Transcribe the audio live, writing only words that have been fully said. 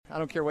I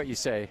don't care what you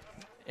say.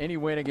 Any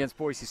win against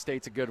Boise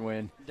State's a good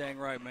win. Dang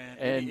right, man.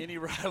 And any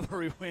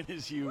rivalry win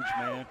is huge,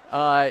 man.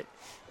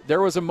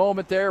 There was a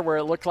moment there where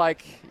it looked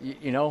like,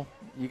 you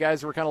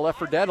guys were kind of left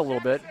for dead a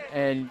little bit,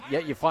 and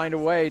yet you find a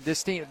way.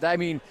 This team,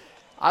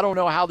 I don't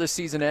know how this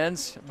season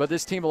ends, but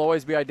this team will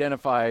always be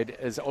identified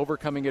as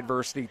overcoming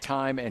adversity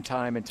time and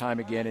time and time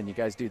again, and you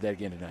guys do that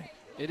again tonight.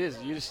 It is.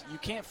 You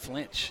can't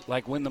flinch.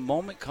 Like, when the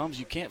moment comes,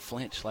 you can't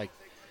flinch. Like,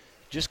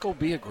 just go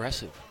be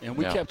aggressive. And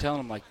we kept telling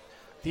them, like,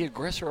 the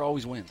aggressor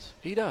always wins.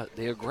 He does.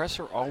 The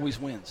aggressor always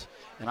wins.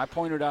 And I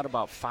pointed out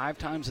about 5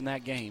 times in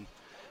that game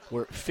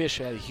where Fish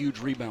had a huge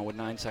rebound with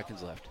 9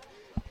 seconds left.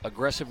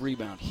 Aggressive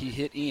rebound. He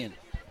hit Ian.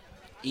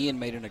 Ian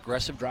made an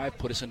aggressive drive,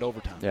 put us into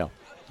overtime.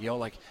 Yeah.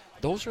 Like,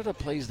 those are the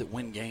plays that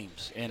win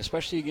games. And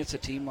especially against a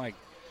team like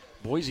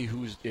Boise,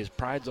 who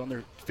prides on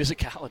their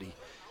physicality.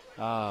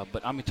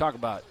 But, talk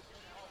about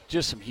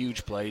just some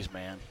huge plays,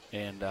 man.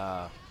 And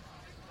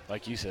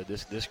like you said,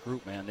 this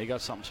group, man, they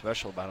got something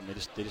special about them.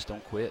 They just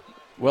don't quit.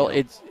 Well,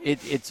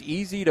 it's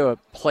easy to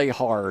play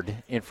hard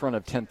in front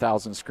of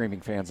 10,000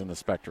 screaming fans in the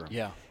Spectrum.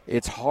 Yeah.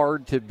 It's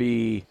hard to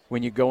be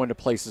when you go into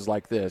places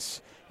like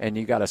this and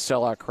you got a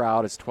sellout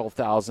crowd. It's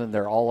 12,000.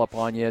 They're all up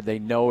on you. They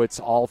know it's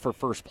all for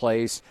first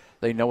place.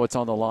 They know it's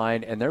on the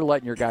line, and they're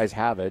letting your guys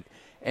have it.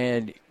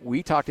 And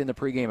we talked in the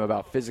pregame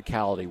about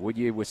physicality. Would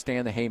you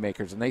withstand the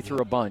haymakers? And they threw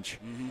a bunch.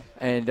 Mm-hmm.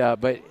 And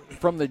but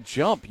from the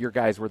jump, your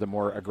guys were the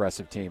more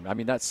aggressive team. That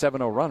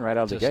 7-0 run right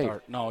out of the gate.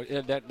 No,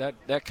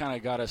 that kind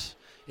of got us.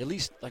 At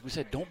least, like we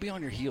said, don't be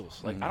on your heels.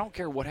 Like, I don't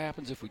care what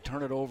happens if we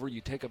turn it over, you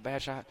take a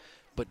bad shot,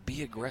 but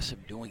be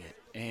aggressive doing it.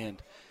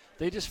 And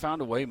they just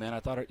found a way, man. I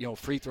thought,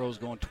 free throws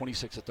going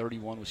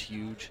 26-31 was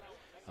huge.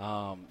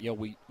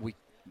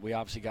 We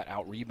obviously got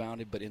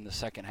out-rebounded, but in the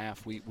second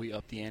half we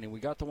upped the ante. We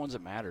got the ones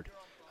that mattered.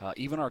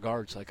 Even our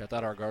guards. Like, I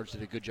thought our guards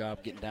did a good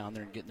job getting down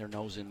there and getting their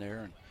nose in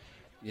there.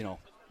 And,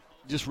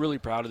 just really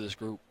proud of this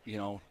group.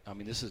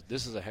 This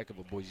is a heck of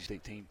a Boise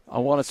State team. I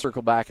want to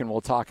circle back, and we'll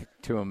talk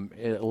to him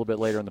a little bit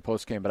later in the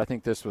postgame, but I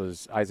think this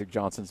was Isaac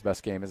Johnson's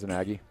best game as an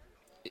Aggie.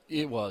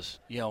 It was.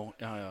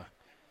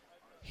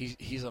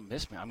 He's a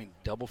mismatch.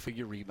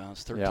 Double-figure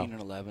rebounds, 13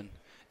 and 11.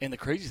 And the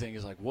crazy thing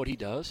is, like, what he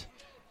does,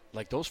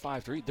 like those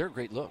 5-3, they're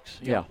great looks.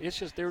 You know, it's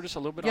just they were just a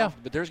little bit off.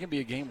 But there's going to be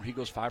a game where he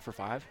goes 5 for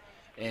 5,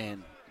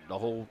 and the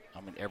whole,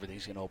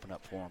 everything's going to open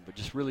up for him. But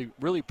just really,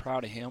 really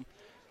proud of him.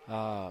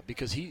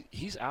 Because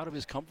he's out of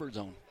his comfort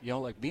zone.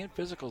 Like, being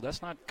physical,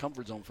 that's not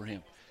comfort zone for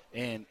him.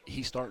 And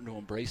he's starting to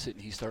embrace it,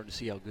 and he's starting to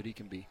see how good he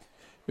can be.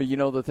 But,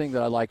 the thing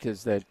that I like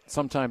is that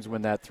sometimes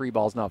when that 3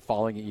 ball's not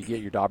falling, you get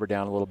your dauber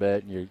down a little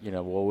bit, and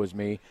woe is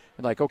me.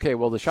 And like, okay,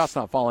 well, the shot's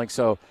not falling,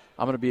 so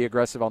I'm going to be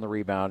aggressive on the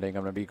rebounding.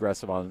 I'm going to be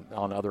aggressive on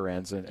other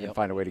ends and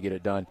find a way to get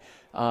it done.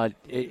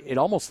 It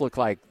almost looked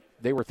like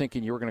they were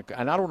thinking you were going to –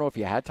 and I don't know if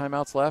you had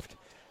timeouts left,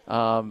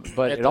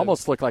 but it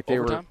almost looked like they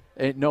overtime?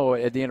 No,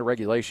 at the end of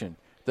regulation.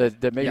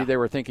 That maybe they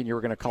were thinking you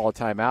were going to call a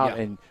timeout,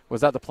 and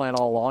was that the plan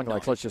all along? No,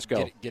 like, let's just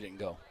go. Get it and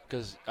go.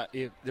 Because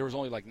there was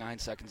only like 9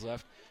 seconds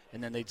left,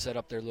 and then they'd set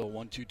up their little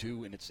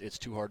 1-2-2, and it's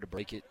too hard to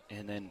break it,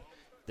 and then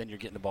you're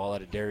getting the ball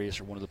out of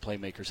Darius or one of the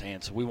playmakers'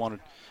 hands. So we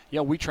wanted,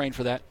 we trained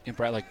for that in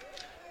practice.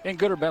 And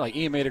good or bad, like,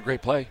 Ian made a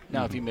great play.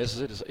 Now, if he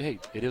misses it, hey,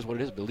 it is what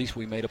it is. But at least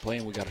we made a play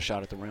and we got a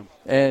shot at the rim.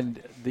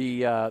 And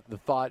the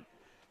thought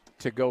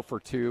to go for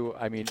 2.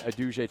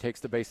 Aduje takes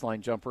the baseline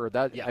jumper.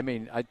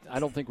 I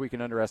don't think we can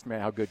underestimate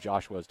how good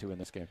Josh was too in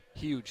this game.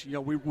 Huge.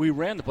 We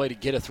ran the play to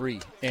get a 3,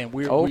 and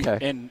we told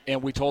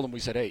him, we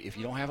said, hey, if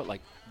you don't have it,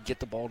 like, get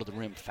the ball to the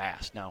rim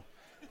fast. Now,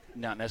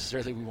 not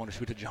necessarily we want to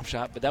shoot a jump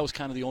shot, but that was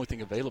kind of the only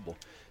thing available.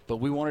 But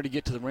we wanted to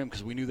get to the rim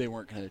because we knew they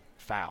weren't going to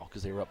foul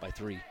because they were up by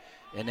 3,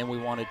 and then we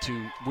were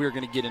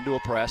going to get into a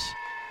press,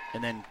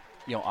 and then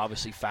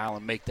obviously foul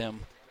and make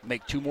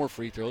 2 more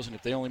free throws, and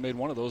if they only made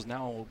one of those,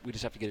 now we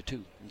just have to get a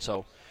 2. And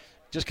so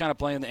just kind of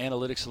playing the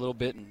analytics a little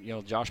bit,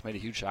 and, Josh made a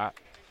huge shot.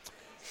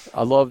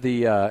 I love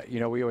the,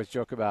 we always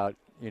joke about,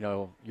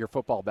 your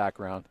football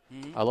background.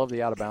 Mm-hmm. I love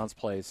the out-of-bounds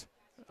plays.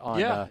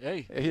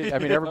 Hey.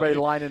 Everybody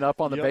lining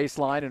up on the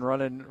baseline and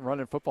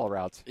running football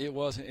routes. It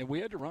was, and we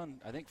had to run,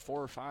 I think,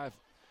 4 or 5,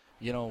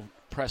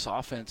 press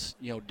offense,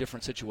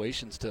 different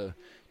situations to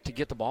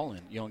get the ball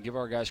in, and give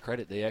our guys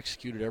credit. They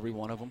executed every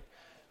one of them.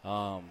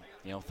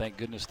 Thank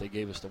goodness they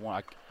gave us the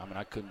one.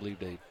 I couldn't believe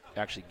they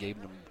actually gave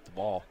them the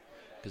ball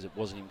because it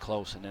wasn't even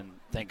close. And then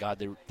thank God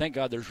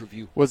there's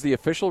review. Was the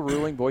official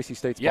ruling Boise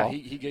State's ball? Yeah,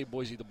 he gave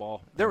Boise the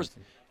ball. There was,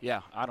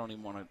 I don't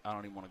even want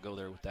to go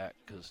there with that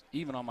because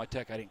even on my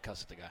tech, I didn't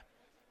cuss at the guy.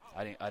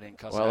 I didn't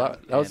cuss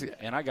at him.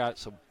 And I got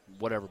so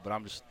whatever. But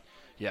I'm just,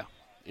 it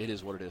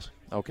is what it is.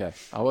 Okay,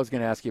 I was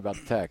going to ask you about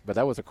the tech, but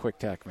that was a quick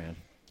tech, man.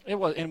 It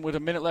was, and with a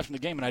minute left in the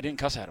game, and I didn't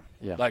cuss at him.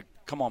 Yeah, like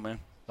come on, man.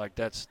 Like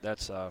that's.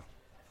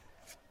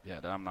 Yeah,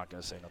 I'm not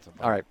going to say nothing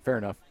about All right, fair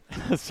enough.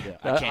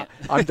 I can't.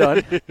 I'm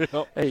done.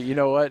 Hey, you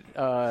know what?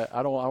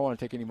 I don't want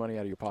to take any money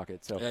out of your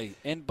pocket. So. Hey,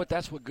 but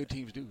that's what good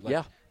teams do.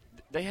 Like,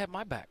 they had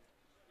my back.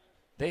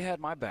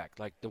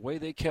 Like, the way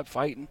they kept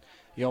fighting,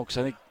 because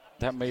I think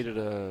that made it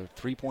a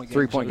 3-point game.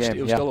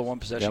 It was still a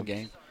one-possession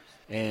game.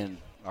 And,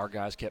 Our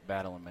guys kept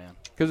battling, man.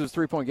 Because it was a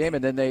 3-point game,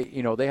 and then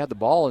they had the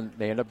ball, and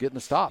they ended up getting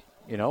the stop,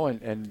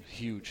 and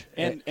huge.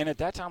 And at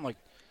that time, like,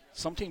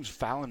 some teams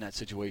foul in that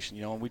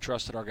situation, and we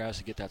trusted our guys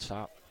to get that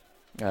stop.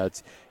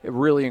 It's a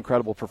really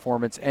incredible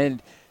performance.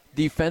 And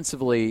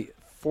defensively,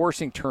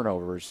 forcing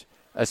turnovers,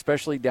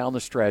 especially down the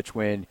stretch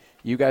when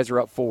you guys are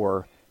up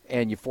 4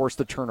 and you force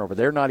the turnover.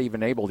 They're not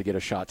even able to get a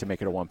shot to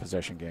make it a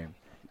one-possession game.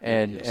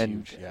 And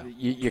huge, yeah.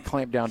 you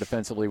clamp down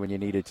defensively when you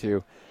needed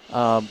to.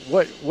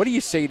 What do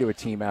you say to a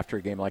team after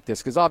a game like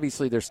this? Because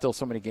obviously there's still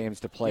so many games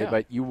to play,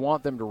 but you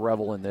want them to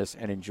revel in this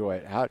and enjoy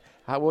it.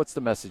 What's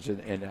the message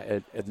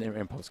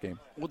in post game?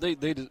 Well,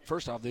 they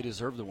first off, they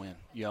deserve the win,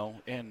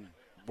 and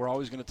we're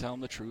always going to tell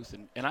them the truth.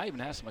 And I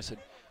even asked them, I said,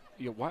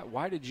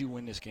 why did you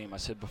win this game? I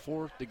said,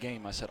 before the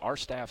game, I said, our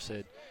staff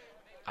said,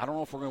 I don't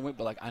know if we're going to win,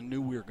 but I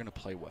knew we were going to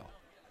play well.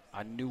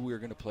 I knew we were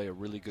going to play a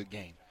really good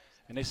game.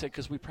 And they said,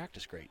 because we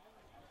practiced great.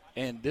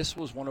 And this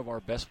was one of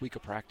our best week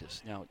of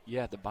practice. Now,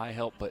 the bye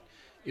helped, but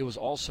it was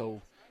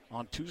also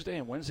on Tuesday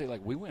and Wednesday,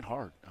 we went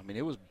hard. I mean,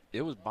 it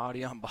was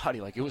body on body,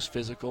 it was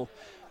physical,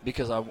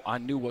 because I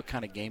knew what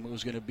kind of game it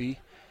was going to be.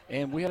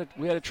 And we had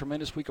a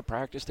tremendous week of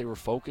practice. They were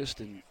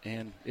focused,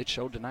 and it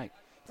showed tonight.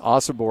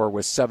 Osibor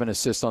was 7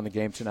 assists on the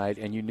game tonight,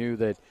 and you knew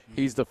that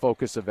he's the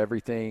focus of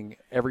everything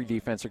every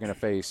defense are going to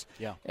face.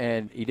 Yeah.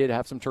 And he did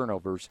have some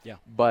turnovers. Yeah.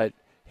 But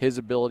his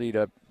ability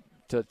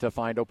to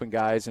find open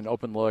guys and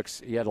open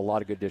looks, he had a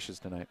lot of good dishes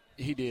tonight.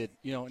 He did,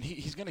 and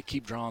he's going to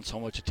keep drawing so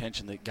much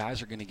attention that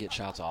guys are going to get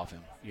shots off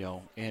him,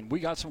 And we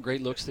got some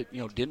great looks that,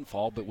 didn't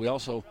fall, but we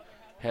also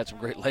had some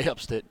great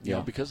layups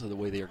that, because of the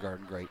way they are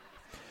guarding great.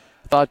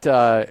 I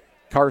thought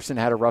Carson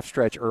had a rough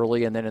stretch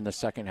early, and then in the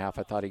second half,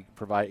 I thought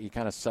he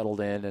kind of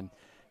settled in,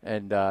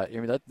 and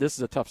this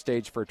is a tough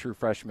stage for a true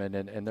freshman,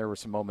 and there were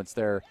some moments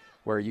there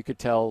where you could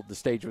tell the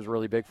stage was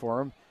really big for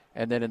him.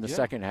 And then in the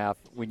second half,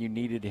 when you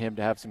needed him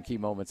to have some key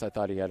moments, I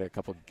thought he had a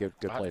couple of good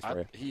plays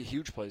for you.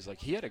 Huge plays.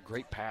 He had a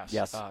great pass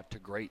to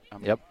great. I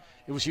mean,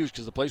 it was huge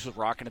because the place was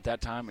rocking at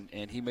that time,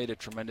 and he made a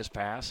tremendous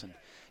pass. And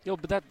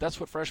but that's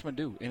what freshmen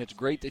do. And it's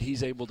great that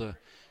he's able to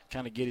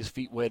kind of get his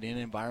feet wet in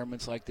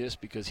environments like this,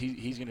 because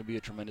he's going to be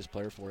a tremendous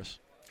player for us.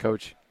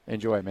 Coach,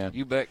 enjoy it, man.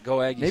 You bet. Go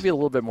Aggies. Maybe a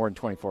little bit more than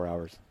 24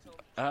 hours.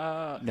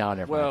 No,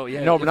 never. Well,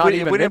 yeah. No, but not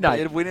even midnight.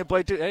 If we didn't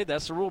play, hey,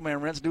 that's the rule,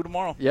 man. Rent's due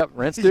tomorrow. Yep,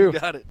 rent's due. You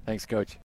got it. Thanks, Coach.